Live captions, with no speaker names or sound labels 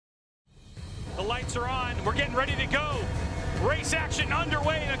Lights are on. We're getting ready to go. Race action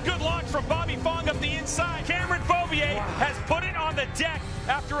underway and a good launch from Bobby Fong up the inside. Cameron Beaubier has put it on the deck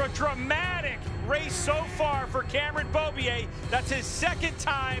after a dramatic race so far for Cameron Beaubier. That's his second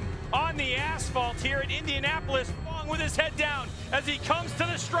time on the asphalt here at Indianapolis. Fong with his head down as he comes to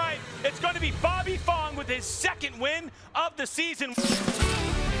the stripe. It's going to be Bobby Fong with his second win of the season.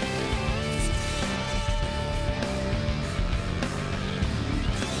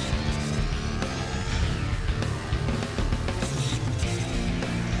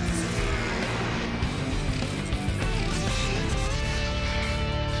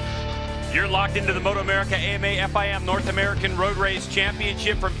 You're locked into the MotoAmerica AMA FIM North American Road Race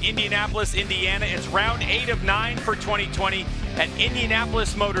Championship from Indianapolis, Indiana. It's round 8 of 9 for 2020 at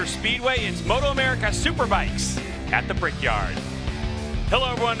Indianapolis Motor Speedway. It's MotoAmerica Superbikes at the Brickyard. Hello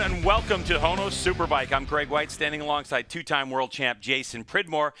everyone and welcome to HONOS Superbike. I'm Greg White standing alongside two-time world champ Jason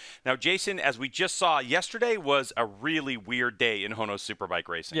Pridmore. Now Jason, as we just saw, yesterday was a really weird day in HONOS Superbike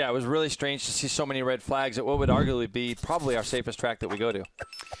racing. Yeah, it was really strange to see so many red flags at what would arguably be probably our safest track that we go to.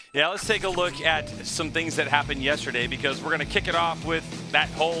 Yeah, let's take a look at some things that happened yesterday because we're going to kick it off with that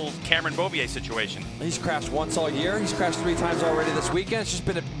whole Cameron Beaubier situation. He's crashed once all year. He's crashed 3 times already this weekend. It's just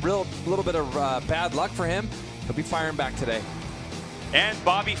been a little bit of bad luck for him. He'll be firing back today. And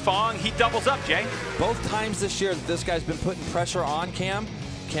Bobby Fong, he doubles up, Jay. Both times this year that this guy's been putting pressure on Cam,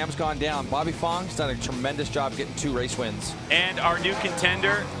 Cam's gone down. Bobby Fong's done a tremendous job getting 2 race wins. And our new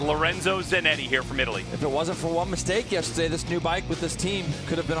contender, Lorenzo Zanetti here from Italy. If it wasn't for one mistake yesterday, this new bike with this team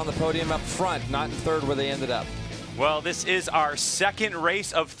could have been on the podium up front, not in 3rd where they ended up. Well, this is our second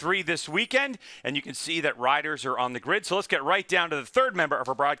race of 3 this weekend, and you can see that riders are on the grid. So let's get right down to the 3rd member of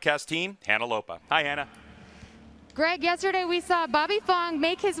our broadcast team, Hannah Lopa. Hi, Hannah. Greg, yesterday we saw Bobby Fong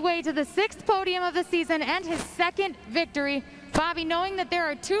make his way to the 6th podium of the season and his 2nd victory. Bobby, knowing that there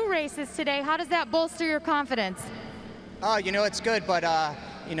are 2 races today, how does that bolster your confidence? You know, it's good, but,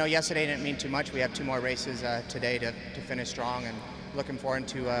 you know, yesterday didn't mean too much. We have 2 more races today to finish strong, and looking forward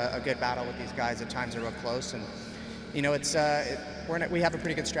to a good battle with these guys. At times they're real close, and, you know, it's we have a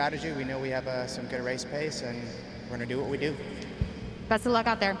pretty good strategy. We know we have some good race pace, and we're going to do what we do. Best of luck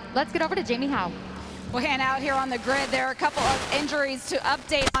out there. Let's get over to Jamie Howe. Well, Hannah, out here on the grid, there are a couple of injuries to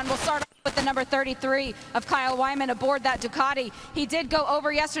update on. We'll start with the number 33 of Kyle Wyman aboard that Ducati. He did go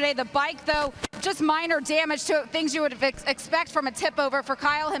over yesterday. The bike, though, just minor damage to it, things you would expect from a tip over. For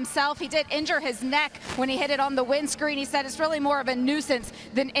Kyle himself, he did injure his neck when he hit it on the windscreen. He said it's really more of a nuisance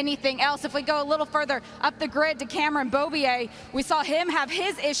than anything else. If we go a little further up the grid to Cameron Beaubier, we saw him have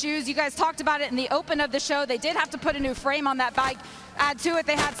his issues. You guys talked about it in the open of the show. They did have to put a new frame on that bike. Add to it,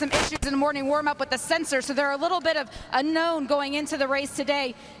 they had some issues in the morning warm-up with the sensor, so they're a little bit of unknown going into the race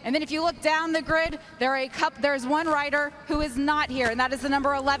today. And then if you look down the grid, there's one rider who is not here, and that is the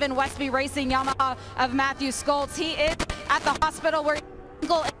number 11 Westby Racing Yamaha of Matthew Skoltz. He is at the hospital where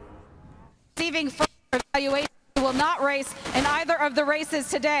he's receiving further evaluation. He will not race in either of the races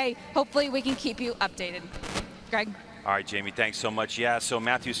today. Hopefully we can keep you updated. Greg? All right, Jamie, thanks so much. Yeah, so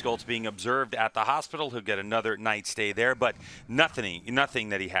Matthew Skoltz being observed at the hospital. He'll get another night stay there, but nothing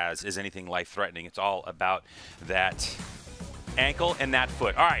that he has is anything life-threatening. It's all about that ankle and that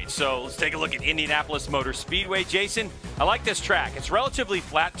foot. All right, so let's take a look at Indianapolis Motor Speedway. Jason, I like this track. It's relatively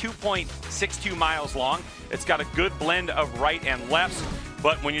flat, 2.62 miles long. It's got a good blend of right and lefts.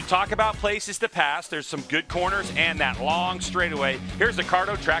 But when you talk about places to pass, there's some good corners and that long straightaway. Here's the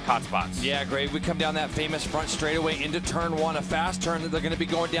Cardo track hotspots. Yeah, great. We come down that famous front straightaway into turn 1, a fast turn that they're going to be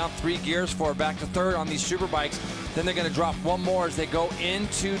going down 3 gears for, back to 3rd on these super bikes. Then they're going to drop 1 more as they go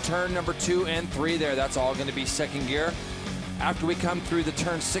into turn number 2 and 3 there. That's all going to be 2nd gear. After we come through the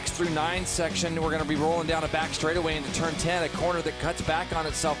turn 6 through 9 section, we're going to be rolling down a back straightaway into turn 10, a corner that cuts back on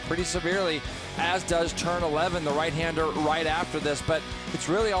itself pretty severely, as does turn 11, the right-hander right after this. But it's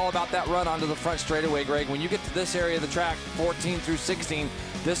really all about that run onto the front straightaway, Greg. When you get to this area of the track, 14 through 16,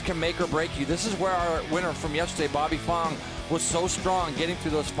 this can make or break you. This is where our winner from yesterday, Bobby Fong, was so strong getting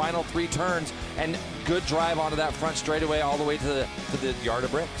through those final 3 turns, and good drive onto that front straightaway all the way to the yard of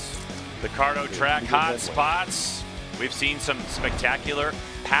bricks. The Cardo track hotspots. We've seen some spectacular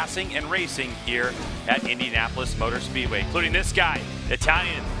passing and racing here at Indianapolis Motor Speedway, including this guy,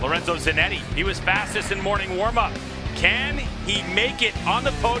 Italian Lorenzo Zanetti. He was fastest in morning warm-up. Can he make it on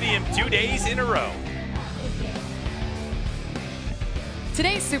the podium 2 days in a row?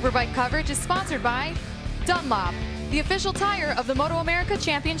 Today's Superbike coverage is sponsored by Dunlop, the official tire of the MotoAmerica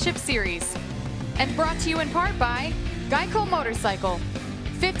Championship Series, and brought to you in part by Geico Motorcycle.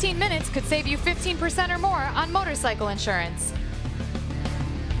 15 minutes could save you 15% or more on motorcycle insurance.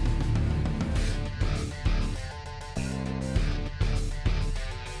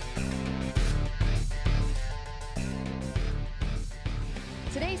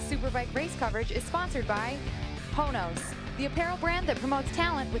 Superbike race coverage is sponsored by HONOS, the apparel brand that promotes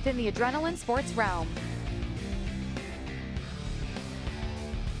talent within the adrenaline sports realm.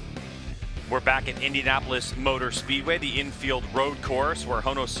 We're back at Indianapolis Motor Speedway, the infield road course where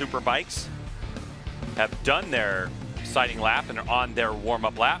HONOS Superbikes have done their exciting lap and are on their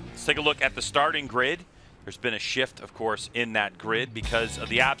warm-up lap. Let's take a look at the starting grid. There's been a shift, of course, in that grid because of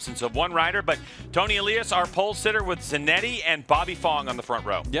the absence of one rider, but Toni Elias, our pole sitter, with Zanetti and Bobby Fong on the front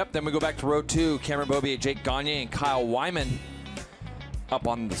row. Yep, then we go back to row 2. Cameron Beaubier, Jake Gagne, and Kyle Wyman up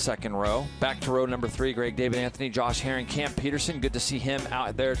on the second row. Back to row number 3, Greg David Anthony, Josh Herring, Cam Peterson. Good to see him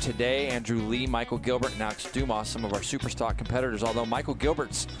out there today. Andrew Lee, Michael Gilbert, and Alex Dumas, some of our Superstock competitors, although Michael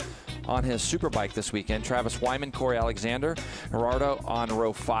Gilbert's on his Superbike this weekend. Travis Wyman, Corey Alexander, Gerardo on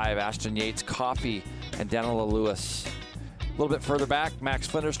row 5, Ashton Yates, Coffey, and Daniela Lewis. A little bit further back, Max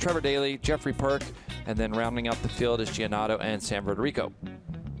Flinders, Trevor Daly, Jeffrey Perk, and then rounding out the field is Giannato and Sam Verderico.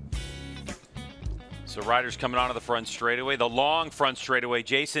 So riders coming onto the front straightaway, the long front straightaway.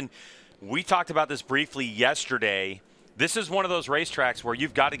 Jason, we talked about this briefly yesterday. This is one of those racetracks where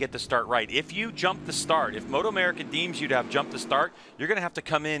you've got to get the start right. If you jump the start, if MotoAmerica deems you to have jumped the start, you're going to have to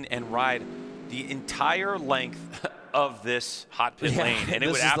come in and ride the entire length of this hot pit lane, and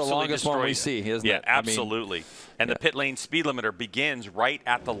it would absolutely destroy you. This is the longest one we see, isn't it? Yeah, absolutely. And the pit lane speed limiter begins right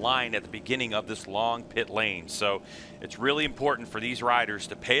at the line at the beginning of this long pit lane. So it's really important for these riders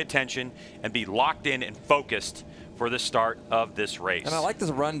to pay attention and be locked in and focused for the start of this race. And I like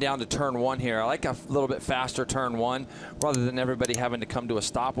this run down to turn 1 here. I like a little bit faster turn 1 rather than everybody having to come to a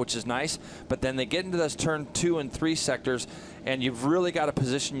stop, which is nice. But then they get into those turn 2 and 3 sectors, and you've really got to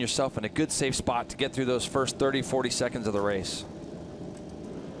position yourself in a good, safe spot to get through those first 30, 40 seconds of the race.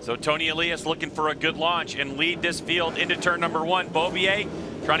 So Toni Elias looking for a good launch and lead this field into turn number 1. Beaubier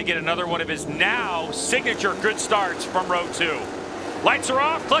trying to get another one of his now signature good starts from row 2. Lights are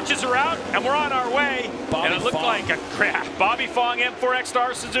off, clutches are out, and we're on our way. And it looked like a crash. Bobby Fong, M4X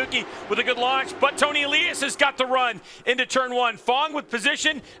Star Suzuki with a good launch, but Toni Elias has got the run into turn 1. Fong with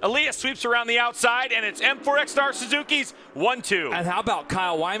position. Elias sweeps around the outside, and it's M4X Star Suzuki's 1-2. And how about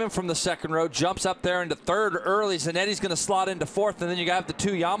Kyle Wyman from the second row? Jumps up there into third early. Zanetti's going to slot into fourth, and then you got the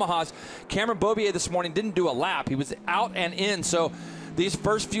 2 Yamahas. Cameron Beaubier this morning didn't do a lap. He was out and in, so these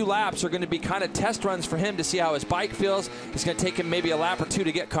first few laps are going to be kind of test runs for him to see how his bike feels. It's going to take him maybe a lap or 2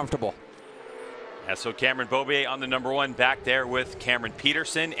 to get comfortable. Yeah, so Cameron Beaubier on the number 1 back there with Cameron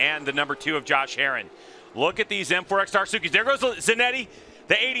Peterson and the number 2 of Josh Herring. Look at these M4X Star Suzukis. There goes Zanetti.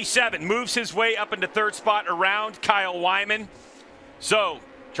 The 87 moves his way up into third spot around Kyle Wyman. So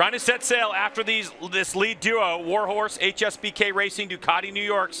trying to set sail after this lead duo, Warhorse, HSBK Racing, Ducati New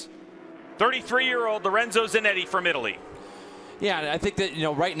York's 33-year-old Lorenzo Zanetti from Italy. Yeah, and I think that,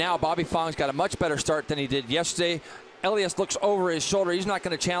 right now, Bobby Fong's got a much better start than he did yesterday. Elias looks over his shoulder. He's not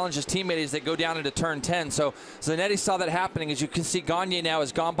going to challenge his teammate as they go down into turn 10. So Zanetti saw that happening. As you can see, Gagne now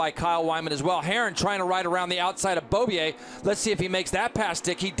has gone by Kyle Wyman as well. Herring trying to ride around the outside of Beaubier. Let's see if he makes that pass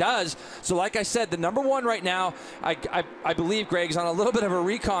stick. He does. So like I said, the number 1 right now, I believe Greg's on a little bit of a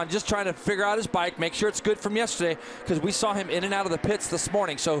recon, just trying to figure out his bike, make sure it's good from yesterday, because we saw him in and out of the pits this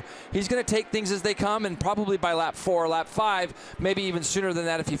morning. So he's going to take things as they come, and probably by lap 4 or lap 5, maybe even sooner than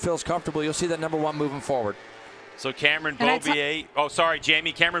that if he feels comfortable, you'll see that number 1 moving forward. So Cameron Beaubier, oh, sorry,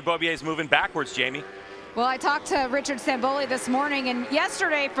 Jamie. Cameron Beaubier is moving backwards, Jamie. Well, I talked to Richard Samboli this morning, and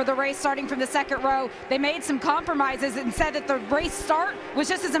yesterday for the race starting from the second row, they made some compromises and said that the race start was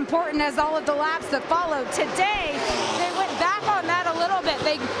just as important as all of the laps that followed. Today, they went back on that a little bit.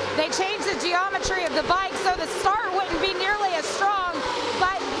 They changed the geometry of the bike so the start wouldn't be nearly as strong,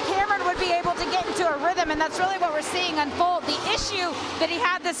 but Cameron would be able to get into a rhythm, and that's really what we're seeing unfold. The issue that he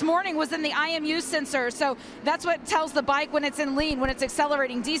had this morning was in the IMU sensor, so that's what tells the bike when it's in lean, when it's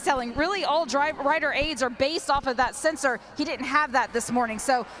accelerating, decelerating. Really, all rider aids are based off of that sensor. He didn't have that this morning,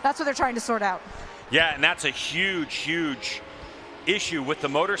 so that's what they're trying to sort out. Yeah, and that's a huge, huge issue with the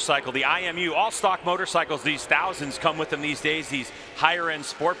motorcycle. The IMU, all stock motorcycles, these thousands come with them these days, these higher-end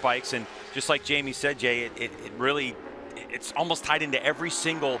sport bikes, and just like Jamie said, Jay, it's almost tied into every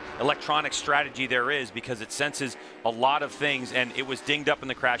single electronic strategy there is because it senses a lot of things, and it was dinged up in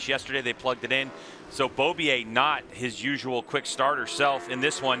the crash yesterday. They plugged it in. So Beaubier, not his usual quick starter self in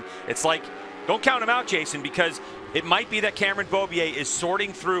this one. It's like, don't count him out, Jason, because it might be that Cameron Beaubier is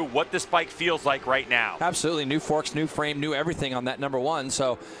sorting through what this bike feels like right now. Absolutely. New forks, new frame, new everything on that number 1.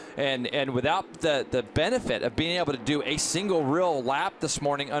 So, and without the benefit of being able to do a single real lap this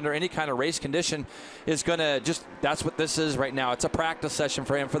morning under any kind of race condition is going to just, that's what this is right now. It's a practice session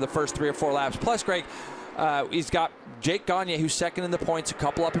for him for the first 3 or 4 laps. Plus, Greg, He's got Jake Gagne, who's second in the points, a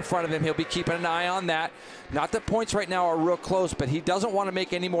couple up in front of him. He'll be keeping an eye on that. Not that points right now are real close, but he doesn't want to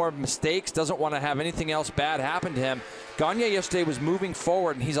make any more mistakes, doesn't want to have anything else bad happen to him. Gagne yesterday was moving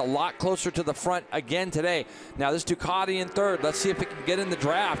forward, and he's a lot closer to the front again today. Now this Ducati in third. Let's see if it can get in the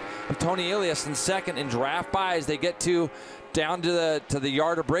draft. With Toni Elias in second, and draft by as they get down to the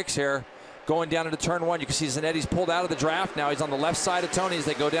yard of bricks here. Going down into turn one, you can see Zanetti's pulled out of the draft. Now he's on the left side of Toni as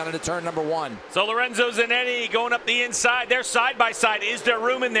they go down into turn number one. So Lorenzo Zanetti going up the inside. They're side by side. Is there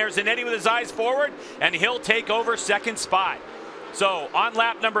room in there? Zanetti with his eyes forward, and he'll take over second spot. So on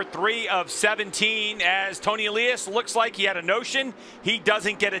lap number 3 of 17, as Toni Elias looks like he had a notion, he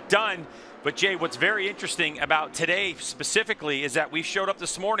doesn't get it done. But Jay, what's very interesting about today specifically is that we showed up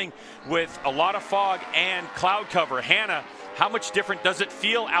this morning with a lot of fog and cloud cover. Hannah, how much different does it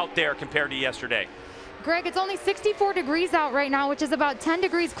feel out there compared to yesterday? Greg, it's only 64 degrees out right now, which is about 10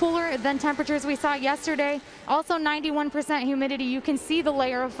 degrees cooler than temperatures we saw yesterday. Also 91% humidity. You can see the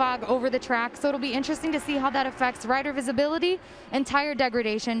layer of fog over the track, so it'll be interesting to see how that affects rider visibility and tire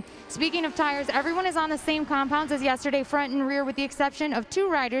degradation. Speaking of tires, everyone is on the same compounds as yesterday, front and rear, with the exception of 2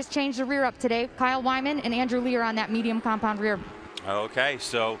 riders changed the rear up today. Kyle Wyman and Andrew Lee are on that medium compound rear. Okay,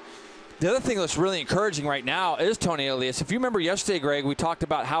 so the other thing that's really encouraging right now is Toni Elias. If you remember yesterday, Greg, we talked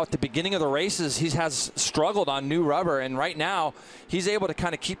about how at the beginning of the races he has struggled on new rubber, and right now he's able to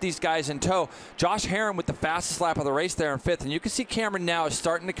kind of keep these guys in tow. Josh Herrin with the fastest lap of the race there in 5th, and you can see Cameron now is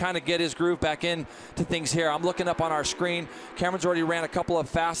starting to kind of get his groove back into things here. I'm looking up on our screen. Cameron's already ran a couple of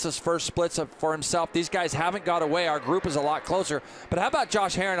fastest first splits for himself. These guys haven't got away. Our group is a lot closer. But how about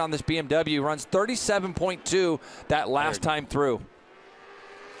Josh Herrin on this BMW? Runs 37.2 that last time through.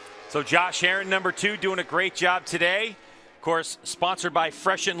 So Josh Herrin, number 2, doing a great job today. Of course, sponsored by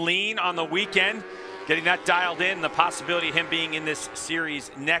Fresh and Lean on the weekend. Getting that dialed in, the possibility of him being in this series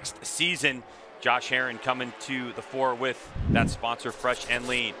next season. Josh Herrin coming to the fore with that sponsor, Fresh and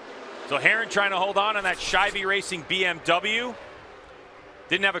Lean. So Herrin trying to hold on that Scheibe Racing BMW.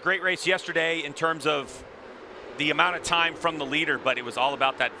 Didn't have a great race yesterday in terms of the amount of time from the leader, but it was all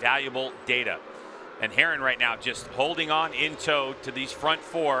about that valuable data. And Herrin right now just holding on in tow to these front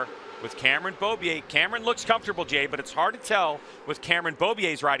 4 with Cameron Beaubier. Cameron looks comfortable, Jay, but it's hard to tell with Cameron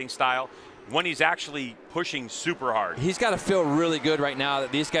Beaubier's riding style when he's actually pushing super hard. He's got to feel really good right now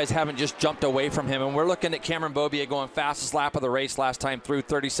that these guys haven't just jumped away from him. And we're looking at Cameron Beaubier going fastest lap of the race last time through,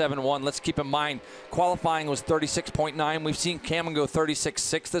 37.1. Let's keep in mind, qualifying was 36.9. We've seen Cameron go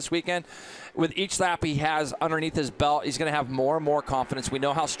 36.6 this weekend. With each lap he has underneath his belt, he's going to have more and more confidence. We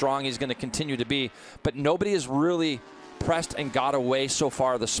know how strong he's going to continue to be, but nobody is really pressed and got away so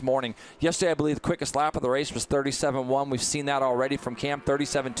far this morning. Yesterday, I believe the quickest lap of the race was 37.1. We've seen that already from Cam,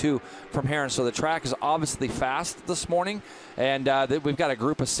 37.2 from Herrin. So the track is obviously fast this morning, and we've got a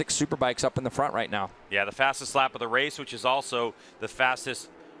group of 6 Superbikes up in the front right now. Yeah, the fastest lap of the race, which is also the fastest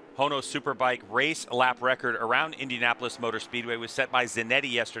HONOS Superbike race lap record around Indianapolis Motor Speedway, was set by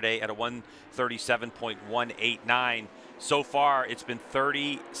Zanetti yesterday at a 1:37.189. So far, it's been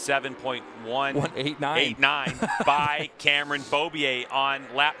 37.189 by Cameron Beaubier on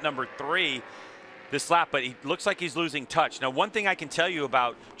lap number 3 this lap, but he looks like he's losing touch. Now, one thing I can tell you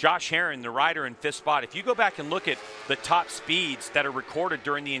about Josh Herrin, the rider in 5th spot, if you go back and look at the top speeds that are recorded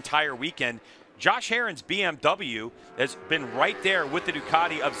during the entire weekend, Josh Herrin's BMW has been right there with the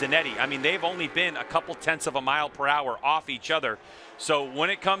Ducati of Zanetti. I mean, they've only been a couple tenths of a mile per hour off each other. So when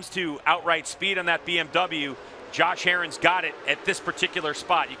it comes to outright speed on that BMW, Josh Herrin's got it at this particular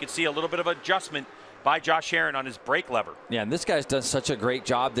spot. You can see a little bit of adjustment by Josh Herrin on his brake lever. Yeah, and this guy's done such a great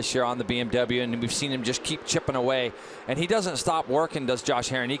job this year on the BMW, and we've seen him just keep chipping away. And he doesn't stop working, does Josh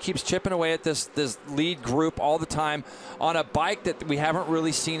Herrin. He keeps chipping away at this lead group all the time on a bike that we haven't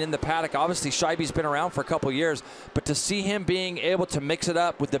really seen in the paddock. Obviously, Scheibe's been around for a couple years, but to see him being able to mix it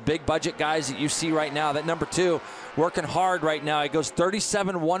up with the big budget guys that you see right now, that number 2 working hard right now. He goes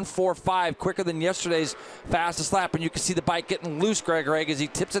 37.145, quicker than yesterday's fastest lap, and you can see the bike getting loose, Greg, as he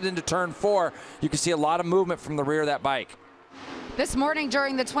tips it into turn 4. You can see a lot of movement from the rear of that bike. This morning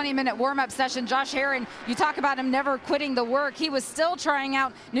during the 20-minute warm-up session, Josh Herrin, you talk about him never quitting the work. He was still trying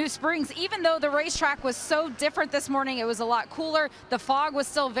out new springs. Even though the racetrack was so different this morning, it was a lot cooler. The fog was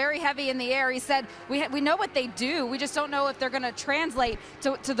still very heavy in the air. He said, we know what they do. We just don't know if they're going to translate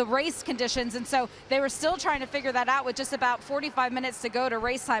to the race conditions. And so they were still trying to figure that out with just about 45 minutes to go to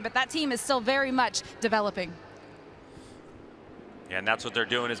race time. But that team is still very much developing. And that's what they're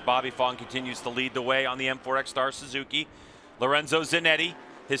doing as Bobby Fong continues to lead the way on the M4X Star Suzuki. Lorenzo Zanetti,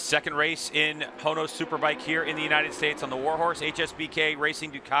 his second race in HONOS Superbike here in the United States on the Warhorse HSBK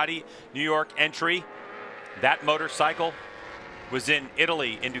Racing Ducati New York entry. That motorcycle was in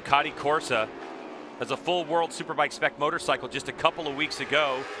Italy in Ducati Corse. as a full World Superbike spec motorcycle just a couple of weeks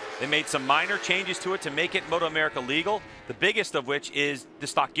ago. They made some minor changes to it to make it MotoAmerica legal, the biggest of which is the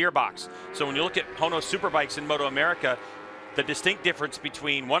stock gearbox. So when you look at HONOS Superbikes in MotoAmerica, the distinct difference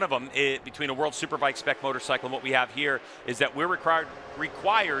between one of them, between a World Superbike spec motorcycle and what we have here, is that we're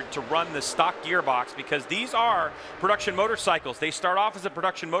required to run the stock gearbox, because these are production motorcycles. They start off as a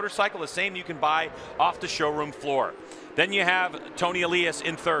production motorcycle, the same you can buy off the showroom floor. Then you have Toni Elias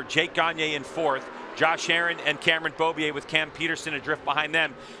in third, Jake Gagne in fourth, Josh Herrin and Cameron Beaubier with Cam Peterson adrift behind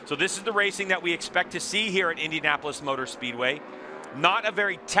them. So this is the racing that we expect to see here at Indianapolis Motor Speedway. Not a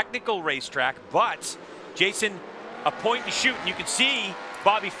very technical racetrack, but Jason, a point and shoot, and you can see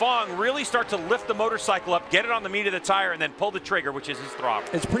Bobby Fong really start to lift the motorcycle up, get it on the meat of the tire, and then pull the trigger, which is his throttle.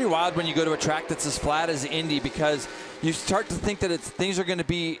 It's pretty wild when you go to a track that's as flat as Indy, because you start to think that things are going to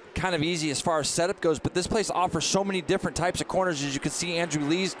be kind of easy as far as setup goes, but this place offers so many different types of corners. As you can see, Andrew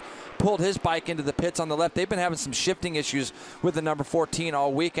Lee's pulled his bike into the pits on the left. They've been having some shifting issues with the number 14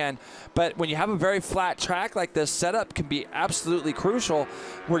 all weekend. But when you have a very flat track like this, setup can be absolutely crucial.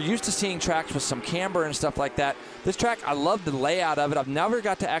 We're used to seeing tracks with some camber and stuff like that. This track, I love the layout of it. I've never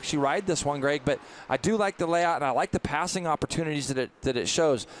got to actually ride this one, Greg, but I do like the layout, and I like the passing opportunities that it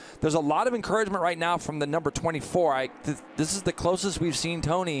shows. There's a lot of encouragement right now from the number 24. This is the closest we've seen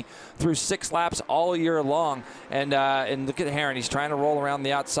Toni through 6 laps all year long. And look at Herrin. He's trying to roll around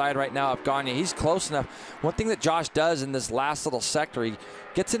the outside right now of Gagne. He's close enough. One thing that Josh does in this last little sector, he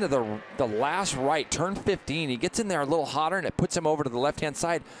gets into the last right, turn 15. He gets in there a little hotter, and it puts him over to the left-hand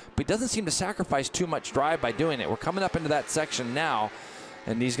side. But he doesn't seem to sacrifice too much drive by doing it. We're coming up into that section now,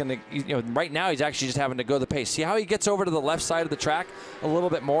 and he's going to, right now he's actually just having to go the pace. See how he gets over to the left side of the track a little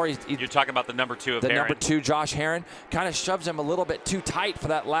bit more? You're talking about the number 2 of the Herrin. Number 2, Josh Herrin, kind of shoves him a little bit too tight for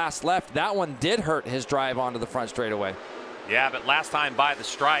that last left. That one did hurt his drive onto the front straightaway. Yeah, but last time by the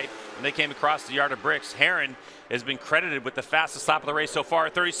stripe, when they came across the yard of bricks, Herrin has been credited with the fastest lap of the race so far,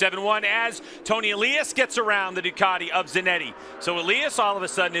 37.1, as Toni Elias gets around the Ducati of Zanetti. So Elias all of a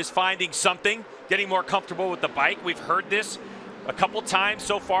sudden is finding something, getting more comfortable with the bike. We've heard this a couple times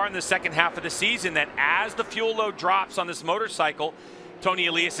so far in the second half of the season, that as the fuel load drops on this motorcycle, Toni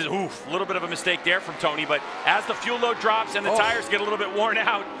Elias is, oof, a little bit of a mistake there from Toni, but as the fuel load drops and the tires get a little bit worn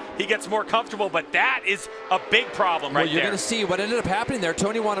out, he gets more comfortable, but that is a big problem right there. You're going to see what ended up happening there.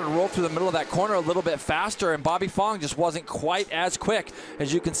 Toni wanted to roll through the middle of that corner a little bit faster, and Bobby Fong just wasn't quite as quick.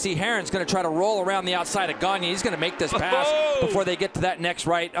 As you can see, Herrin's going to try to roll around the outside of Gagne. He's going to make this pass before they get to that next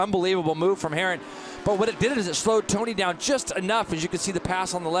right. Unbelievable move from Herrin. But what it did is it slowed Toni down just enough. As you can see, the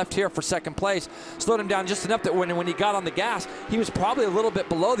pass on the left here for second place slowed him down just enough that when he got on the gas, he was probably a little bit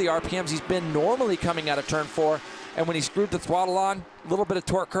below the RPMs he's been normally coming out of turn 4. And when he screwed the throttle on, a little bit of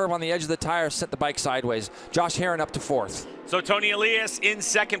torque curve on the edge of the tire sent the bike sideways. Josh Herrin up to 4th. So Toni Elias in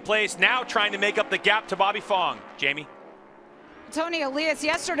second place, now trying to make up the gap to Bobby Fong. Jamie? Toni Elias,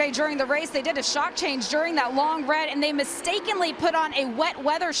 yesterday during the race, they did a shock change during that long red, and they mistakenly put on a wet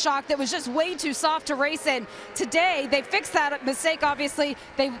weather shock that was just way too soft to race in. Today, they fixed that mistake, obviously.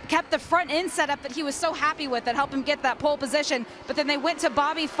 They kept the front end setup that he was so happy with that helped him get that pole position, but then they went to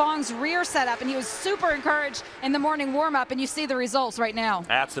Bobby Fong's rear setup, and he was super encouraged in the morning warm-up, and you see the results right now.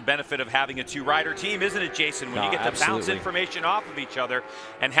 That's the benefit of having a 2-rider team, isn't it, Jason? When you get to bounce information off of each other,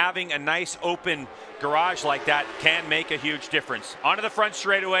 and having a nice open garage like that can make a huge difference. Onto the front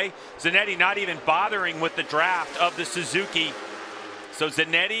straightaway, Zanetti not even bothering with the draft of the Suzuki. So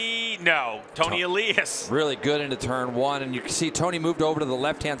Zanetti, no. Toni Elias. Really good into turn 1, and you can see Toni moved over to the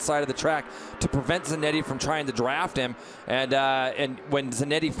left-hand side of the track to prevent Zanetti from trying to draft him. And when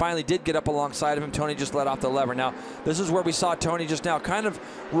Zanetti finally did get up alongside of him, Toni just let off the lever. Now, this is where we saw Toni just now kind of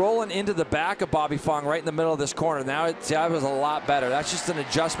rolling into the back of Bobby Fong right in the middle of this corner. Now, that was a lot better. That's just an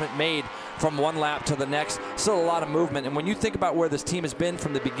adjustment made from one lap to the next. Still a lot of movement. And when you think about where this team has been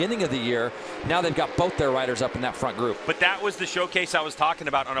from the beginning of the year, now they've got both their riders up in that front group. But that was the showcase I was talking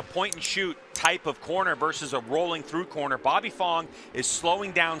about on a point and shoot type of corner versus a rolling through corner. Bobby Fong is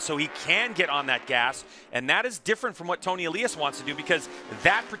slowing down so he can get on that gas, and that is different from what Toni Elias wants to do, because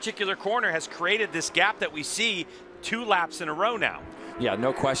that particular corner has created this gap that we see 2 laps in a row now. Yeah,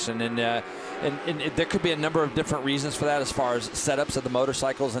 no question, and there could be a number of different reasons for that as far as setups of the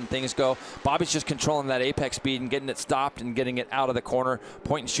motorcycles and things go. Bobby's just controlling that apex speed and getting it stopped and getting it out of the corner,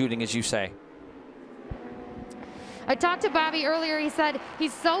 point and shooting, as you say. I talked to Bobby earlier. He said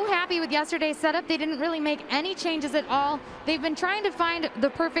he's so happy with yesterday's setup. They didn't really make any changes at all. They've been trying to find the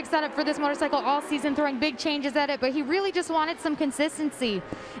perfect setup for this motorcycle all season, throwing big changes at it, but he really just wanted some consistency.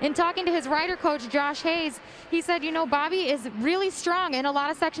 In talking to his rider coach, Josh Hayes, he said, you know, Bobby is really strong in a lot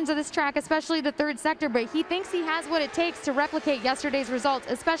of sections of this track, especially the 3rd sector, but he thinks he has what it takes to replicate yesterday's results,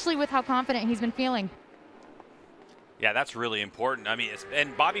 especially with how confident he's been feeling. Yeah, that's really important. I mean,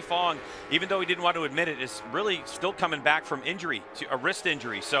 and Bobby Fong, even though he didn't want to admit it, is really still coming back from injury, to a wrist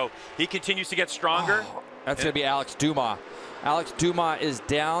injury. So he continues to get stronger. Oh, that's going to be Alex Dumas. Alex Dumas is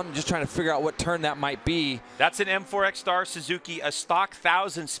down, just trying to figure out what turn that might be. That's an M4X Star Suzuki, a stock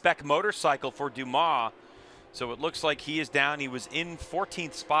 1000 spec motorcycle for Dumas. So it looks like he is down. He was in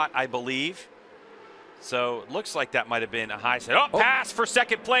 14th spot, I believe. So it looks like that might have been a high set. Oh, pass for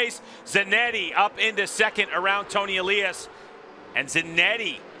second place. Zanetti up into second around Toni Elias. And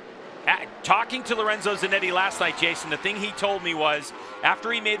Zanetti, talking to Lorenzo Zanetti last night, Jason, the thing he told me was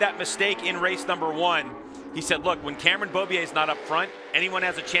after he made that mistake in race number 1, he said, look, when Cameron Beaubier is not up front, anyone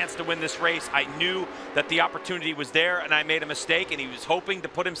has a chance to win this race. I knew that the opportunity was there, and I made a mistake, and he was hoping to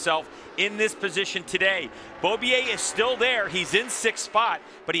put himself in this position today. Beaubier is still there. He's in 6th spot,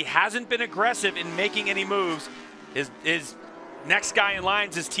 but he hasn't been aggressive in making any moves. His next guy in line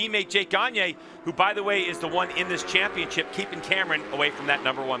is his teammate, Jake Gagne, who, by the way, is the one in this championship keeping Cameron away from that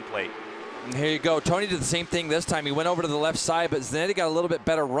number 1 plate. And here you go. Tony did the same thing this time. He went over to the left side, but Zanetti got a little bit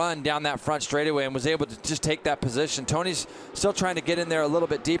better run down that front straightaway and was able to just take that position. Tony's still trying to get in there a little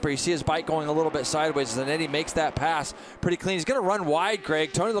bit deeper. You see his bike going a little bit sideways. Zanetti makes that pass pretty clean. He's going to run wide,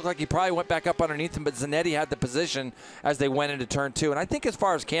 Greg. Tony looked like he probably went back up underneath him, but Zanetti had the position as they went into turn 2. And I think as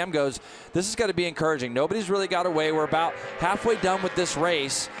far as Cam goes, this is going to be encouraging. Nobody's really got away. We're about halfway done with this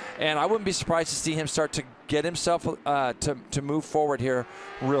race, and I wouldn't be surprised to see him start to get himself to move forward here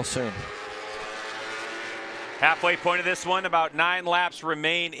real soon. Halfway point of this one, about 9 laps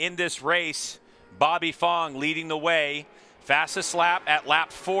remain in this race. Bobby Fong leading the way. Fastest lap at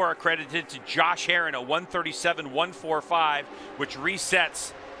lap 4 credited to Josh Herrin, a 1:37.145, which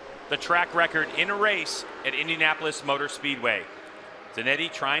resets the track record in a race at Indianapolis Motor Speedway.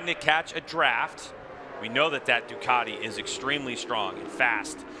 Zanetti trying to catch a draft. We know that Ducati is extremely strong and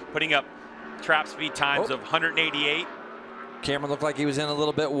fast, putting up trap speed times of 188. Cameron looked like he was in a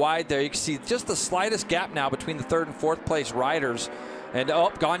little bit wide there. You can see just the slightest gap now between the 3rd and 4th place riders. And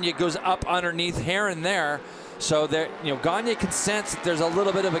Gagne goes up underneath Herrin there. So there, Gagne can sense that there's a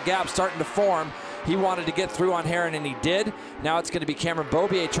little bit of a gap starting to form. He wanted to get through on Herrin, and he did. Now it's going to be Cameron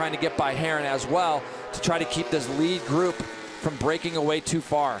Beaubier trying to get by Herrin as well to try to keep this lead group from breaking away too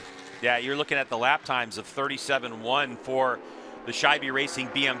far. Yeah, you're looking at the lap times of 37.1 for the Scheibe Racing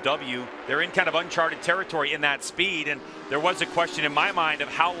BMW. They're in kind of uncharted territory in that speed, and there was a question in my mind of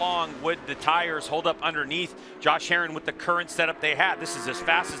how long would the tires hold up underneath Josh Herrin with the current setup they had. This is as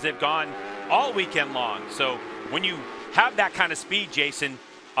fast as they've gone all weekend long. So when you have that kind of speed, Jason,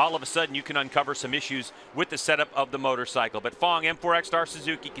 all of a sudden you can uncover some issues with the setup of the motorcycle. But Fong, M4X Star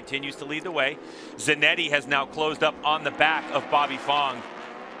Suzuki, continues to lead the way. Zanetti has now closed up on the back of Bobby Fong.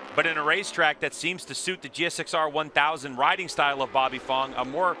 But in a racetrack that seems to suit the GSXR 1000 riding style of Bobby Fong, a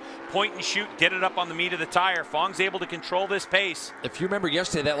more point and shoot, get it up on the meat of the tire, Fong's able to control this pace. If you remember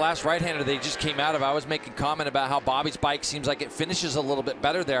yesterday, that last right-hander they just came out of, I was making comment about how Bobby's bike seems like it finishes a little bit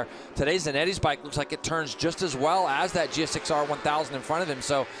better there. Today, Zanetti's bike looks like it turns just as well as that GSXR 1000 in front of him.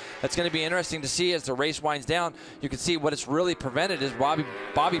 So it's going to be interesting to see as the race winds down. You can see what it's really prevented is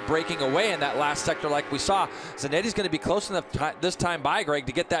Bobby breaking away in that last sector like we saw. Zanetti's going to be close enough this time by, Greg,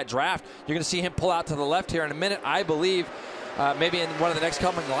 to get that draft. You're going to see him pull out to the left here in a minute, I believe, maybe in one of the next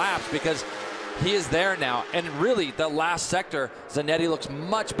coming laps, because he is there now. And really, the last sector, Zanetti looks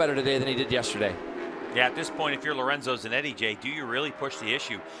much better today than he did yesterday. Yeah, at this point, if you're Lorenzo Zanetti, Jay, do you really push the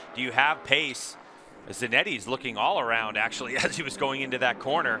issue? Do you have pace? Zanetti's looking all around, actually, as he was going into that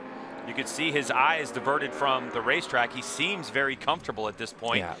corner. You could see his eyes diverted from the racetrack. He seems very comfortable at this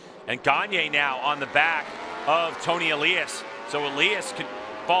point. Yeah. And Gagne now on the back of Toni Elias. So Elias could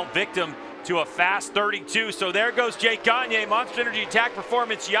fall victim to a fast 32. So there goes Jake Gagne, Monster Energy Attack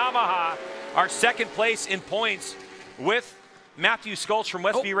Performance Yamaha, our 2nd place in points, with Matthew Skolch from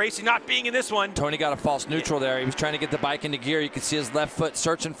Westby Racing not being in this one. Tony got a false neutral there. He was trying to get the bike into gear. You could see his left foot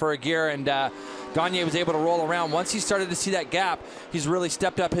searching for a gear, and Gagne was able to roll around. Once he started to see that gap, he's really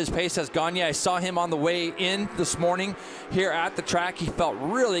stepped up his pace as Gagne. I saw him on the way in this morning here at the track. He felt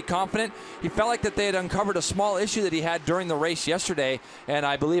really confident. He felt like that they had uncovered a small issue that he had during the race yesterday, and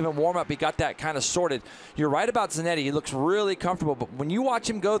I believe in warm-up he got that kind of sorted. You're right about Zanetti. He looks really comfortable, but when you watch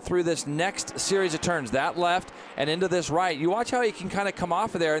him go through this next series of turns, that left and into this right, you watch how he can kind of come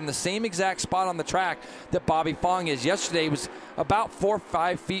off of there in the same exact spot on the track that Bobby Fong is. Yesterday he was about 4 or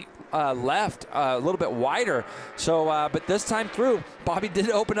 5 feet left, a little bit wider. So, but this time through, Bobby did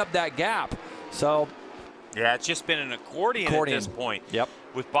open up that gap. So, yeah, it's just been an accordion at this point. Yep.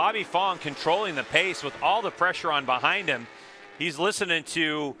 With Bobby Fong controlling the pace with all the pressure on behind him, he's listening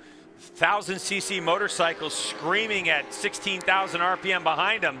to 1000cc motorcycles screaming at 16,000 RPM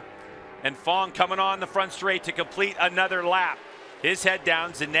behind him. And Fong coming on the front straight to complete another lap. His head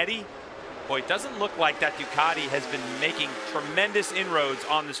down. Zanetti, boy, it doesn't look like that Ducati has been making tremendous inroads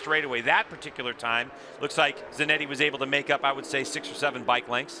on the straightaway. That particular time, looks like Zanetti was able to make up, I would say, 6 or 7 bike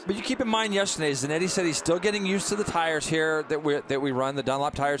lengths. But you keep in mind yesterday, Zanetti said he's still getting used to the tires here that we run, the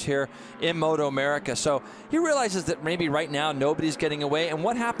Dunlop tires here in MotoAmerica. So he realizes that maybe right now nobody's getting away. And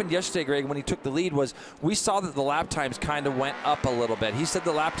what happened yesterday, Greg, when he took the lead was we saw that the lap times kind of went up a little bit. He said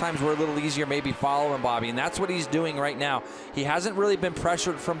the lap times were a little easier maybe following Bobby, and that's what he's doing right now. He hasn't really been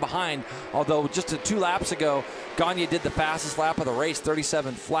pressured from behind, although just 2 laps ago, Gagne did the fastest lap of the race,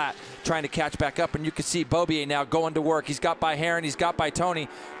 37 flat, trying to catch back up. And you can see Beaubier now going to work. He's got by Heron, he's got by Toni.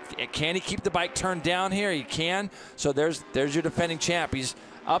 Can he keep the bike turned down here? He can. So there's your defending champ. He's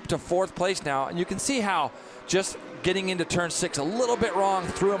up to 4th place now. And you can see how just getting into turn 6 a little bit wrong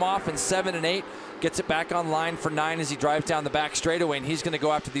threw him off in 7 and 8. Gets it back on line for 9 as he drives down the back straightaway. And he's going to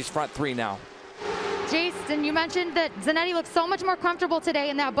go after these front 3 now. Jason, you mentioned that Zanetti looks so much more comfortable today,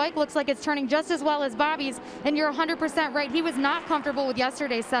 and that bike looks like it's turning just as well as Bobby's, and you're 100% right. He was not comfortable with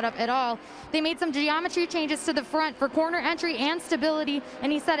yesterday's setup at all. They made some geometry changes to the front for corner entry and stability, and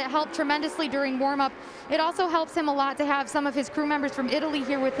he said it helped tremendously during warm-up. It also helps him a lot to have some of his crew members from Italy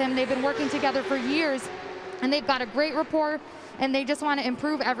here with him. They've been working together for years, and they've got a great rapport, and they just want to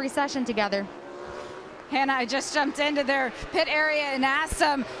improve every session together. Hannah, I just jumped into their pit area and asked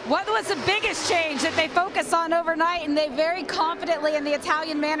them what was the biggest change that they focused on overnight, and they very confidently in the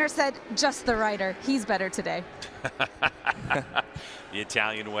Italian manner said, just the rider. He's better today. The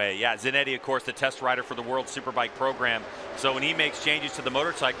Italian way. Yeah, Zanetti, of course, the test rider for the World Superbike program. So when he makes changes to the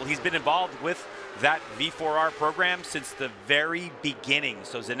motorcycle, he's been involved with that V4R program since the very beginning.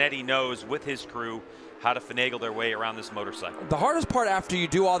 So Zanetti knows with his crew how to finagle their way around this motorcycle. The hardest part after you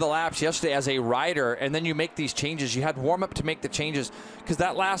do all the laps yesterday as a rider and then you make these changes, you had warm up to make the changes, because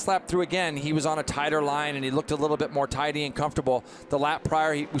that last lap through again, he was on a tighter line and he looked a little bit more tidy and comfortable. The lap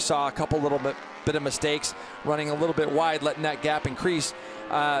prior, we saw a couple little bit of mistakes, running a little bit wide, letting that gap increase.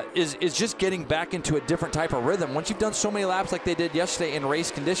 Is just getting back into a different type of rhythm. Once you've done so many laps like they did yesterday in race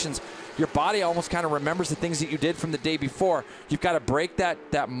conditions, your body almost kind of remembers the things that you did from the day before. You've got to break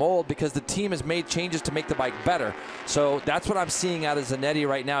that mold because the team has made changes to make the bike better. So that's what I'm seeing out of Zanetti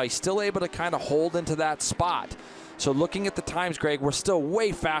right now. He's still able to kind of hold into that spot. So looking at the times, Greg, we're still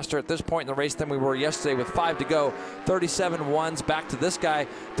way faster at this point in the race than we were yesterday with 5 to go. 37.1s back to this guy,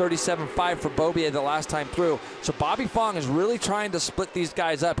 37.5 for Beaubier the last time through. So Bobby Fong is really trying to split these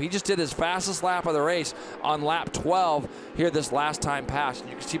guys up. He just did his fastest lap of the race on lap 12 here this last time past.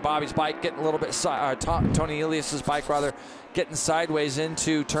 You can see Bobby's bike getting a little bit, Toni Elias's bike rather, getting sideways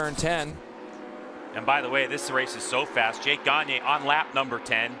into turn 10. And by the way, this race is so fast. Jake Gagne on lap number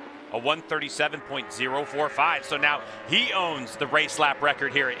 10. A 1:37.045. So now he owns the race lap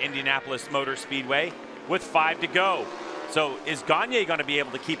record here at Indianapolis Motor Speedway with 5 to go. So is Gagne going to be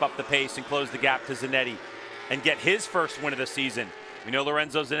able to keep up the pace and close the gap to Zanetti and get his first win of the season? We know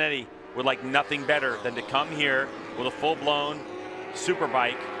Lorenzo Zanetti would like nothing better than to come here with a full-blown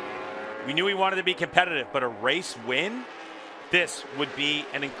Superbike. We knew he wanted to be competitive, but a race win? This would be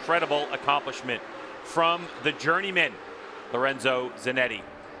an incredible accomplishment from the journeyman, Lorenzo Zanetti.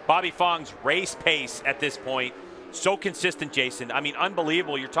 Bobby Fong's race pace at this point, so consistent, Jason. I mean,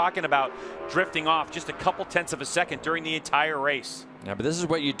 unbelievable. You're talking about drifting off just a couple tenths of a second during the entire race. Yeah, but this is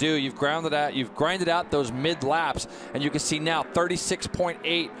what you do. You've grinded out those mid laps, and you can see now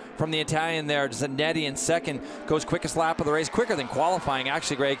 36.8 from the Italian there. Zanetti in second, goes quickest lap of the race, quicker than qualifying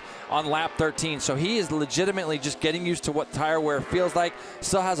actually, Greg, on lap 13. So he is legitimately just getting used to what tire wear feels like.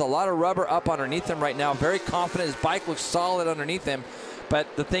 Still has a lot of rubber up underneath him right now. Very confident. His bike looks solid underneath him.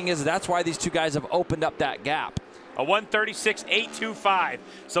 But the thing is, that's why these two guys have opened up that gap. A 1:36.825.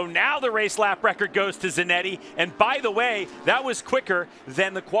 So now the race lap record goes to Zanetti. And by the way, that was quicker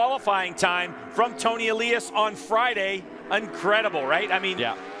than the qualifying time from Toni Elias on Friday. Incredible, right? I mean,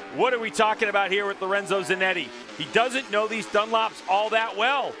 yeah. What are we talking about here with Lorenzo Zanetti? He doesn't know these Dunlops all that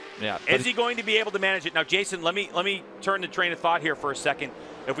well. Yeah. Is he going to be able to manage it? Now, Jason, let me turn the train of thought here for a second.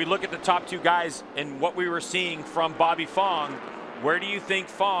 If we look at the top two guys and what we were seeing from Bobby Fong, where do you think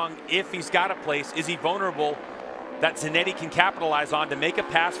Fong, if he's got a place, is he vulnerable that Zanetti can capitalize on to make a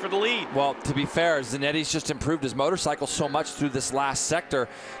pass for the lead? Well, to be fair, Zanetti's just improved his motorcycle so much through this last sector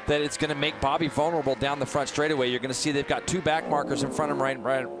that it's going to make Bobby vulnerable down the front straightaway. You're going to see they've got two back markers in front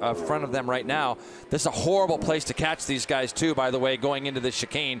of them right now. This is a horrible place to catch these guys too, by the way, going into the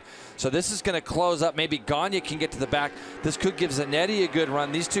chicane. So this is going to close up. Maybe Gagne can get to the back. This could give Zanetti a good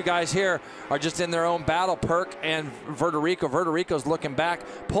run. These two guys here are just in their own battle. Perk and Verderico. Verderico's looking back,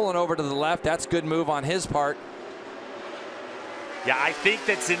 pulling over to the left. That's good move on his part. Yeah, I think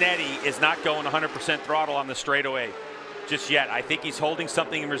that Zanetti is not going 100% throttle on the straightaway just yet. I think he's holding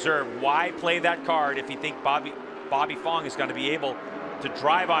something in reserve. Why play that card if you think Bobby Fong is going to be able to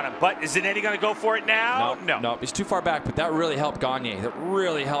drive on him? But is Zanetti going to go for it now? No, he's too far back, but that really helped Gagne. That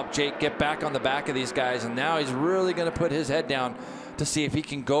really helped Jake get back on the back of these guys, and now he's really going to put his head down to see if he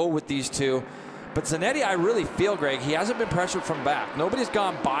can go with these two. But Zanetti, I really feel, Greg, he hasn't been pressured from back. Nobody's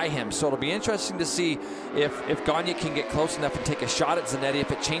gone by him, so it'll be interesting to see if Gagne can get close enough and take a shot at Zanetti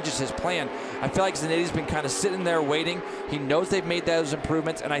if it changes his plan. I feel like Zanetti's been kind of sitting there waiting. He knows they've made those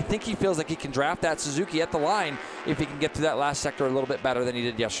improvements, and I think he feels like he can draft that Suzuki at the line if he can get through that last sector a little bit better than he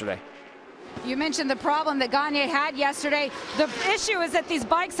did yesterday. You mentioned the problem that Gagne had yesterday. The issue is that these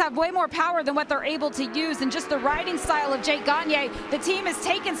bikes have way more power than what they're able to use, and just the riding style of Jake Gagne, the team has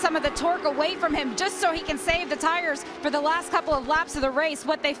taken some of the torque away from him just so he can save the tires for the last couple of laps of the race.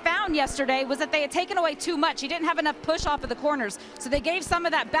 What they found yesterday was that they had taken away too much. He didn't have enough push off of the corners, so they gave some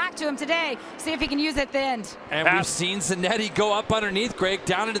of that back to him today. See if he can use it at the end. And we've seen Zanetti go up underneath, Greg,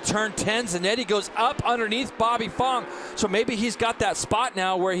 down into turn 10. Zanetti goes up underneath Bobby Fong, so maybe he's got that spot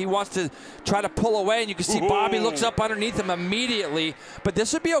now where he wants to try to pull away, and you can see Bobby looks up underneath him immediately. But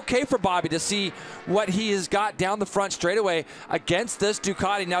this would be okay for Bobby to see what he has got down the front straightaway against this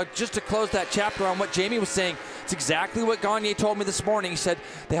Ducati. Now, just to close that chapter on what Jamie was saying, it's exactly what Gagne told me this morning. He said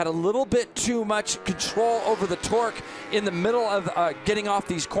they had a little bit too much control over the torque in the middle of getting off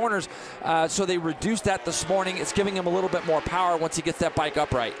these corners, so they reduced that this morning. It's giving him a little bit more power once he gets that bike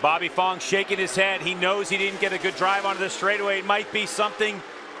upright. Bobby Fong shaking his head. He knows he didn't get a good drive onto the straightaway. It might be something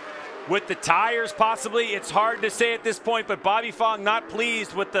with the tires, possibly. It's hard to say at this point, but Bobby Fong not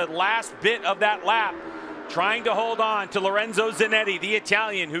pleased with the last bit of that lap, trying to hold on to Lorenzo Zanetti, the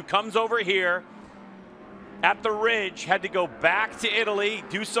Italian, who comes over here at the Ridge, had to go back to Italy,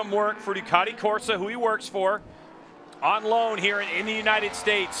 do some work for Ducati Corse, who he works for, on loan here in the United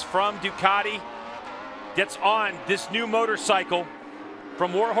States from Ducati. Gets on this new motorcycle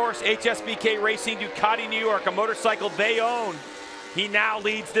from Warhorse HSBK Racing, Ducati New York, a motorcycle they own. He now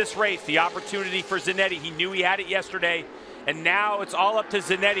leads this race. The opportunity for Zanetti. He knew he had it yesterday, and now it's all up to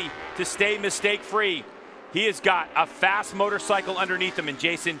Zanetti to stay mistake-free. He has got a fast motorcycle underneath him, and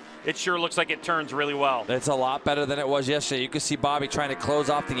Jason, it sure looks like it turns really well. It's a lot better than it was yesterday. You can see Bobby trying to close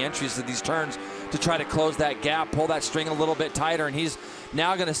off the entries of these turns to try to close that gap, pull that string a little bit tighter, and he's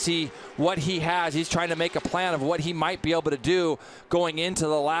now going to see what he has. He's trying to make a plan of what he might be able to do going into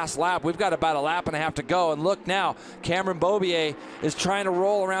the last lap. We've got about a lap and a half to go, and look now, Cameron Beaubier is trying to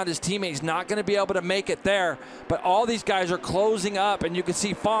roll around his teammate. He's not going to be able to make it there, but all these guys are closing up, and you can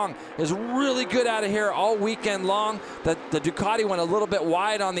see Fong is really good out of here all weekend long. The Ducati went a little bit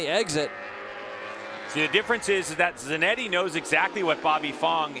wide on the exit. See, the difference is that Zanetti knows exactly what Bobby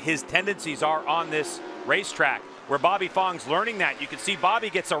Fong, his tendencies are on this racetrack, where Bobby Fong's learning that. You can see Bobby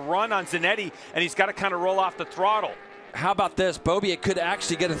gets a run on Zanetti, and he's got to kind of roll off the throttle. How about this? Beaubier could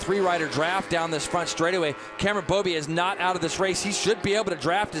actually get a three-rider draft down this front straightaway. Cameron Beaubier is not out of this race. He should be able to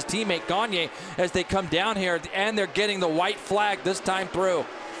draft his teammate Gagne as they come down here, and they're getting the white flag this time through.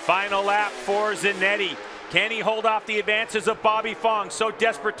 Final lap for Zanetti. Can he hold off the advances of Bobby Fong, so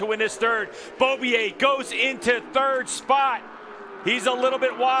desperate to win his third? Beaubier goes into third spot. He's a little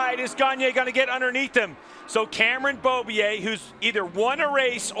bit wide. Is Gagne going to get underneath him? So Cameron Beaubier, who's either won a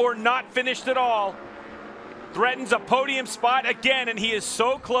race or not finished at all, threatens a podium spot again, and he is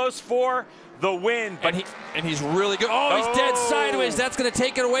so close for the win. But and he's really good. Oh, he's dead sideways. That's going to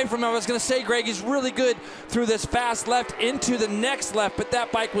take it away from him. I was going to say, Greg, he's really good through this fast left into the next left, but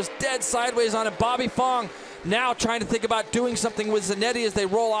that bike was dead sideways on it. Bobby Fong now trying to think about doing something with Zanetti as they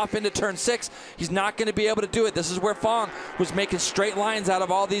roll off into turn 6. He's not going to be able to do it. This is where Fong was making straight lines out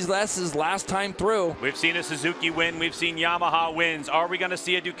of all these lessons last time through. We've seen a Suzuki win. We've seen Yamaha wins. Are we going to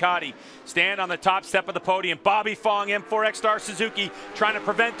see a Ducati stand on the top step of the podium? Bobby Fong, M4 X-Star Suzuki, trying to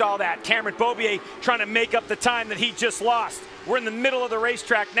prevent all that. Cameron Beaubier trying to make up the time that he just lost. We're in the middle of the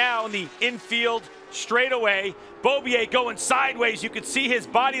racetrack now in the infield straightaway. Beaubier going sideways. You can see his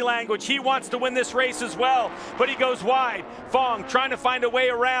body language. He wants to win this race as well, but he goes wide. Fong trying to find a way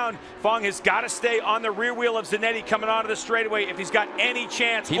around. Fong has got to stay on the rear wheel of Zanetti coming onto the straightaway if he's got any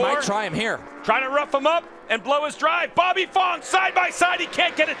chance. He might try him here. Trying to rough him up and blow his drive. Bobby Fong side by side. He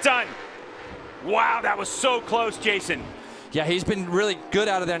can't get it done. Wow, that was so close, Jason. Yeah, he's been really good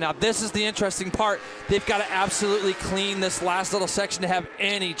out of there. Now, this is the interesting part. They've got to absolutely clean this last little section to have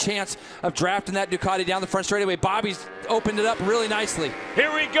any chance of drafting that Ducati down the front straightaway. Bobby's opened it up really nicely.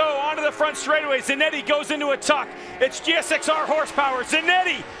 Here we go, onto the front straightaway. Zanetti goes into a tuck. It's GSXR horsepower.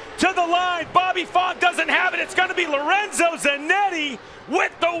 Zanetti to the line. Bobby Fong doesn't have it. It's going to be Lorenzo Zanetti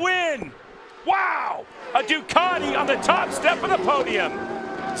with the win. Wow! A Ducati on the top step of the podium.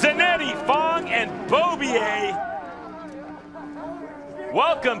 Zanetti, Fong, and Beaubier.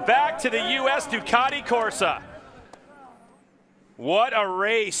 Welcome back to the U.S. Ducati Corse. What a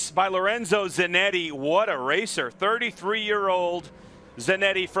race by Lorenzo Zanetti. What a racer. 33-year-old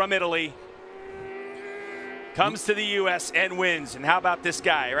Zanetti from Italy comes to the U.S. and wins. And how about this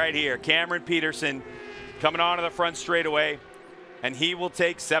guy right here, Cameron Peterson, coming onto the front straightaway, and he will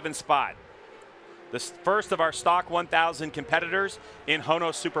take 7th spot. The first of our stock 1,000 competitors in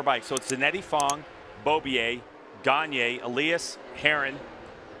HONOS Superbike. So it's Zanetti, Fong, Beaubier, Gagne, Elias, Heron,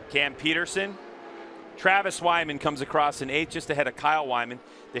 Cam Peterson. Travis Wyman comes across in 8th, just ahead of Kyle Wyman.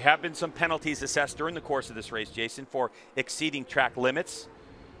 There have been some penalties assessed during the course of this race, Jason, for exceeding track limits.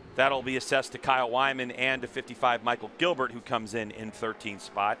 That'll be assessed to Kyle Wyman and to 55 Michael Gilbert, who comes in 13th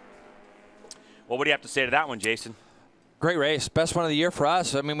spot. Well, what do you have to say to that one, Jason? Great race. Best one of the year for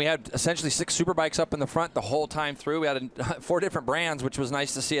us. I mean, we had essentially 6 Superbikes up in the front the whole time through. We had 4 different brands, which was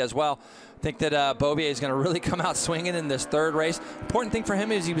nice to see as well. I think that Beaubier is going to really come out swinging in this 3rd race. Important thing for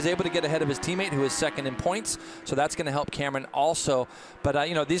him is he was able to get ahead of his teammate, who is 2nd in points. So that's going to help Cameron also. But,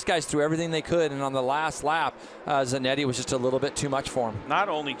 you know, these guys threw everything they could. And on the last lap, Zanetti was just a little bit too much for him. Not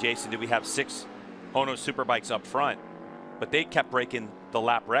only, Jason, did we have 6 HONOS Superbikes up front, but they kept breaking the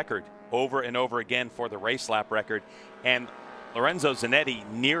lap record over and over again for the race lap record. And Lorenzo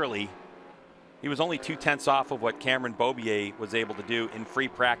Zanetti he was only 2/10 off of what Cameron Beaubier was able to do in free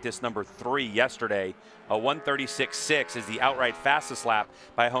practice number 3 yesterday. A 1:36.6 is the outright fastest lap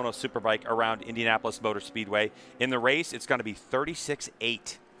by a HONOS Superbike around Indianapolis Motor Speedway. In the race, it's going to be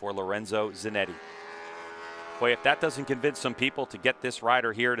 36.8 for Lorenzo Zanetti. Boy, if that doesn't convince some people to get this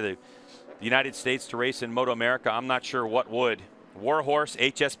rider here to the United States to race in MotoAmerica, I'm not sure what would. Warhorse,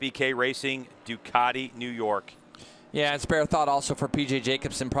 HSBK Racing, Ducati, New York. Yeah, and spare thought also for P.J.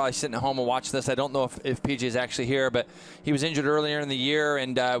 Jacobson, probably sitting at home and watch this. I don't know if P.J. is actually here, but he was injured earlier in the year,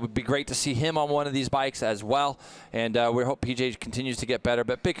 and it would be great to see him on one of these bikes as well. And we hope P.J. continues to get better,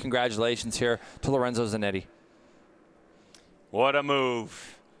 but big congratulations here to Lorenzo Zanetti. What a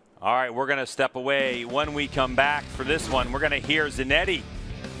move. All right, we're going to step away. When we come back for this one, we're going to hear Zanetti.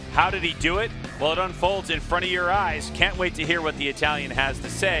 How did he do it? Well, it unfolds in front of your eyes. Can't wait to hear what the Italian has to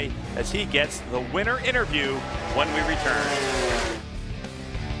say as he gets the winner interview when we return.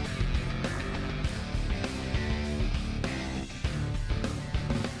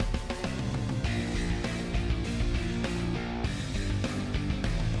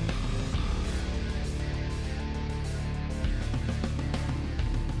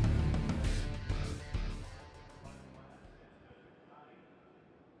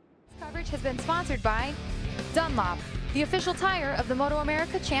 Has been sponsored by Dunlop, the official tire of the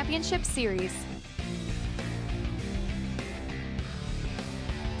MotoAmerica Championship Series.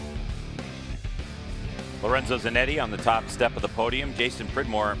 Lorenzo Zanetti on the top step of the podium. Jason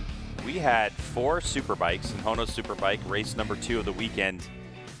Pridmore, we had 4 Superbikes in HONOS Superbike, race number 2 of the weekend,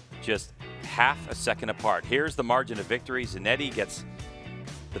 just half a second apart. Here's the margin of victory. Zanetti gets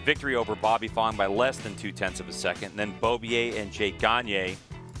the victory over Bobby Fong by less than 0.2 of a second. And then Beaubier and Jake Gagne.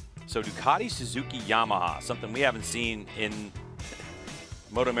 So Ducati, Suzuki, Yamaha, something we haven't seen in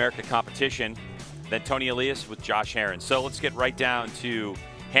MotoAmerica competition. Then Toni Elias with Josh Heron. So let's get right down to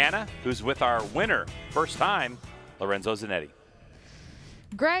Hannah, who's with our winner. First time, Lorenzo Zanetti.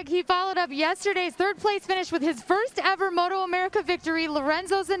 Greg, he followed up yesterday's 3rd place finish with his first ever MotoAmerica victory,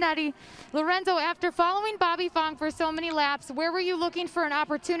 Lorenzo Zanetti. Lorenzo, after following Bobby Fong for so many laps, where were you looking for an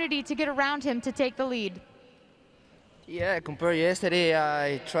opportunity to get around him to take the lead? Yeah, compared to yesterday,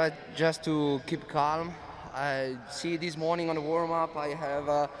 I tried just to keep calm. I see this morning on the warm-up, I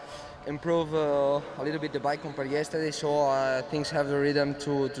have improved a little bit the bike compared to yesterday, so things have the rhythm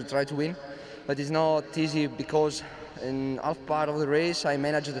to try to win. But it's not easy because in half part of the race, I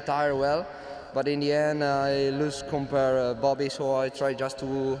managed the tire well, but in the end, I lose compared Bobby, so I tried just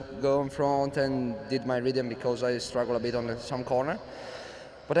to go in front and did my rhythm because I struggle a bit on some corner.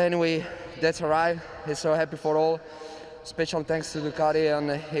 But anyway, that's arrived. I'm so happy for all. Special thanks to Ducati and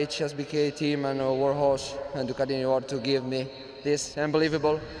the HSBK team and Warhorse and Ducati New York to give me this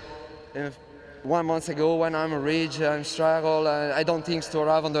unbelievable. 1 month ago when I'm rich, I'm struggle, and I don't think to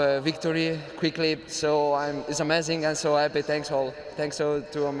arrive on the victory quickly. So it's amazing and so happy. Thanks all. Thanks to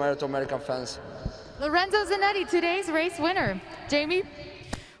MotoAmerica fans. Lorenzo Zanetti, today's race winner. Jamie?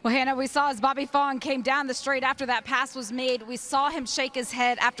 Well, Hannah, we saw as Bobby Fong came down the straight after that pass was made. We saw him shake his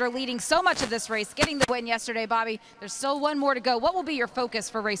head after leading so much of this race, getting the win yesterday, Bobby. There's still 1 more to go. What will be your focus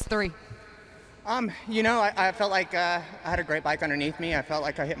for race 3? You know, I felt like I had a great bike underneath me. I felt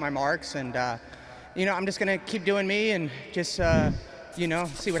like I hit my marks, and you know, I'm just gonna keep doing me and just you know,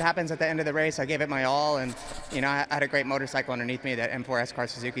 see what happens at the end of the race. I gave it my all, and, you know, I had a great motorcycle underneath me. That M4S car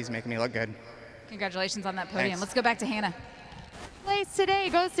Suzuki's making me look good. Congratulations on that podium. Thanks. Let's go back to Hannah. Place today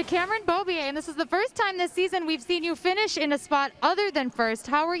goes to Cameron Beaubier, and this is the first time this season we've seen you finish in a spot other than first.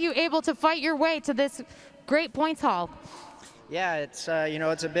 How were you able to fight your way to this great points haul? Yeah, it's you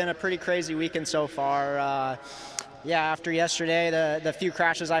know, it's been a pretty crazy weekend so far. Yeah, after yesterday, the few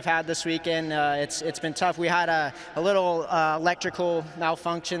crashes I've had this weekend, it's been tough. We had a little electrical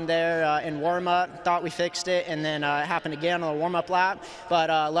malfunction there in warm-up. Thought we fixed it, and then it happened again on the warm-up lap. But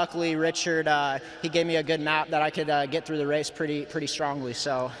luckily, Richard, he gave me a good map that I could get through the race pretty strongly.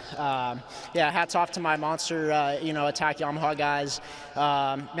 So, yeah, hats off to my monster, you know, Attack Yamaha guys.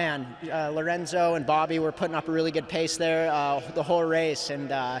 Man, Lorenzo and Bobby were putting up a really good pace there the whole race, and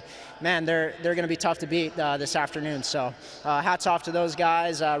man, they're going to be tough to beat this afternoon. So hats off to those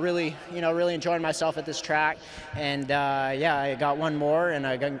guys. Really enjoying myself at this track, and yeah, I got one more, and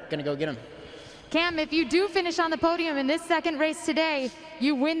I'm going to go get them. Cam, if you do finish on the podium in this second race today,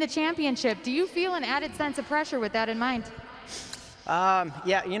 you win the championship. Do you feel an added sense of pressure with that in mind?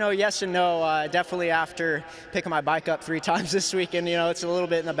 Yeah, you know, yes and no. Definitely after picking my bike up 3 times this weekend, you know, it's a little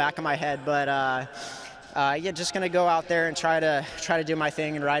bit in the back of my head, but yeah, just gonna go out there and try to do my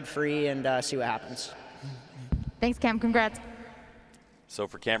thing and ride free and see what happens. Thanks, Cam. Congrats. So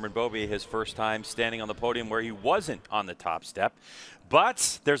for Cameron Beaubier, his first time standing on the podium where he wasn't on the top step.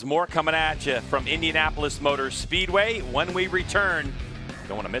 But there's more coming at you from Indianapolis Motor Speedway. When we return,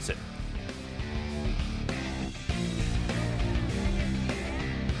 don't want to miss it.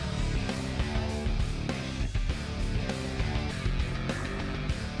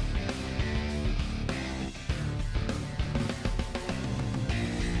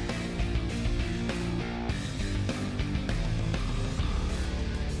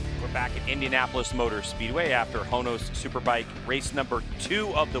 Back at Indianapolis Motor Speedway after HONOS Superbike race number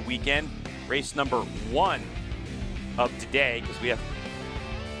 2 of the weekend, race number 1 of today, because we have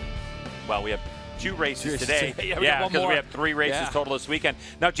 2 races today. Yeah, because we have 3 races total this weekend.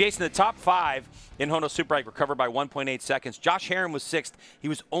 Now, Jason, the top 5 in HONOS Superbike were covered by 1.8 seconds. Josh Herron was 6th. He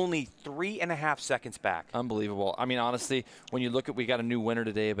was only 3.5 seconds back. Unbelievable. I mean, honestly, when you look at, we got a new winner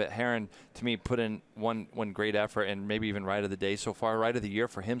today, but Herron, to me, put in one great effort, and maybe even ride of the day so far, ride of the year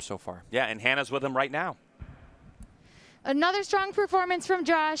for him so far. Yeah, and Hannah's with him right now. Another strong performance from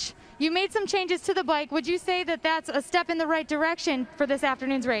Josh. You made some changes to the bike. Would you say that that's a step in the right direction for this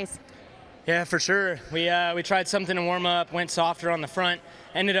afternoon's race? Yeah, for sure. We tried something to warm up, went softer on the front,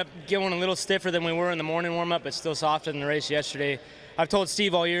 ended up going a little stiffer than we were in the morning warm up, but still softer than the race yesterday. I've told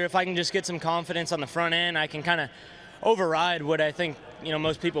Steve all year, if I can just get some confidence on the front end, I can kind of override what I think, you know,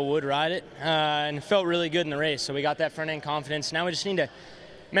 most people would ride it, and it felt really good in the race. So we got that front end confidence. Now we just need to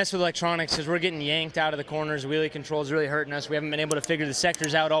mess with electronics because we're getting yanked out of the corners. Wheelie control is really hurting us. We haven't been able to figure the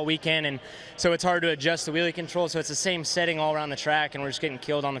sectors out all weekend, and so it's hard to adjust the wheelie control. So it's the same setting all around the track, and we're just getting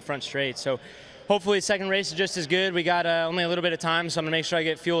killed on the front straight. So hopefully the second race is just as good. We got only a little bit of time, so I'm gonna make sure I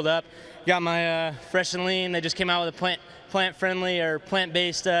get fueled up. Got my Fresh and Lean. They just came out with a plant-friendly or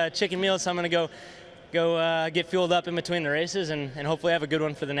plant-based chicken meal, so I'm gonna go get fueled up in between the races and hopefully have a good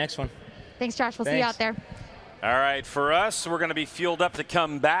one for the next one. Thanks, Josh. We'll see you out there. All right, for us, we're going to be fueled up to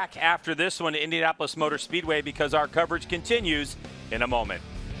come back after this one to Indianapolis Motor Speedway because our coverage continues in a moment.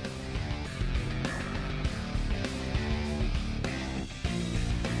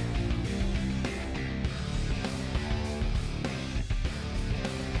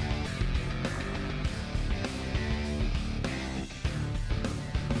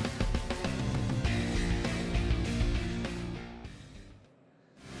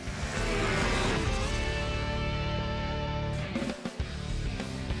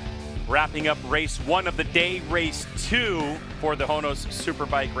 Wrapping up race 1 of the day, race 2 for the HONOS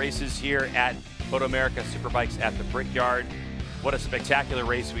Superbike races here at MotoAmerica Superbikes at the Brickyard. What a spectacular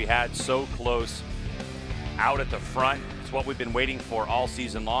race we had, so close out at the front. It's what we've been waiting for all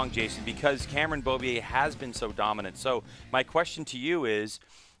season long, Jason, because Cameron Beaubier has been so dominant. So my question to you is,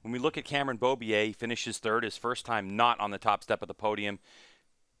 when we look at Cameron Beaubier, he finishes 3rd, his first time not on the top step of the podium.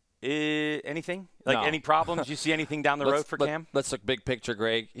 Anything? Like any problems? You see anything down the road for Cam? Let's look big picture,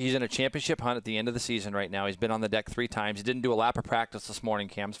 Greg. He's in a championship hunt at the end of the season right now. He's been on the deck 3 times. He didn't do a lap of practice this morning.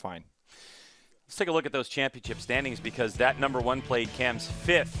 Cam's fine. Let's take a look at those championship standings because that #1 plate, Cam's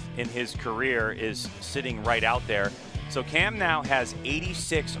 5th in his career, is sitting right out there. So Cam now has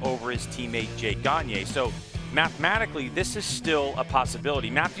 86 over his teammate Jake Gagne. So mathematically, this is still a possibility.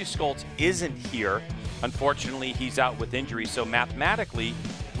 Matthew Skoltz isn't here. Unfortunately, he's out with injury. So mathematically,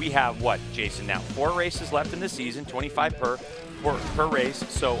 we have what, Jason, now 4 races left in the season, 25 per race,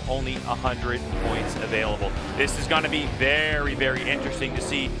 so only 100 points available. This is going to be very, very interesting to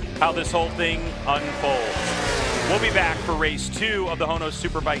see how this whole thing unfolds. We'll be back for race 2 of the HONOS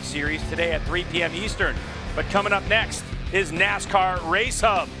Superbike Series today at 3 p.m. Eastern. But coming up next is NASCAR Race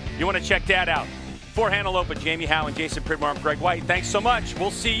Hub. You want to check that out. For Hannah Lopa, Jamie Howe, and Jason Pridmore, I'm Greg White. Thanks so much.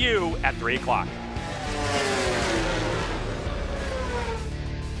 We'll see you at 3 o'clock.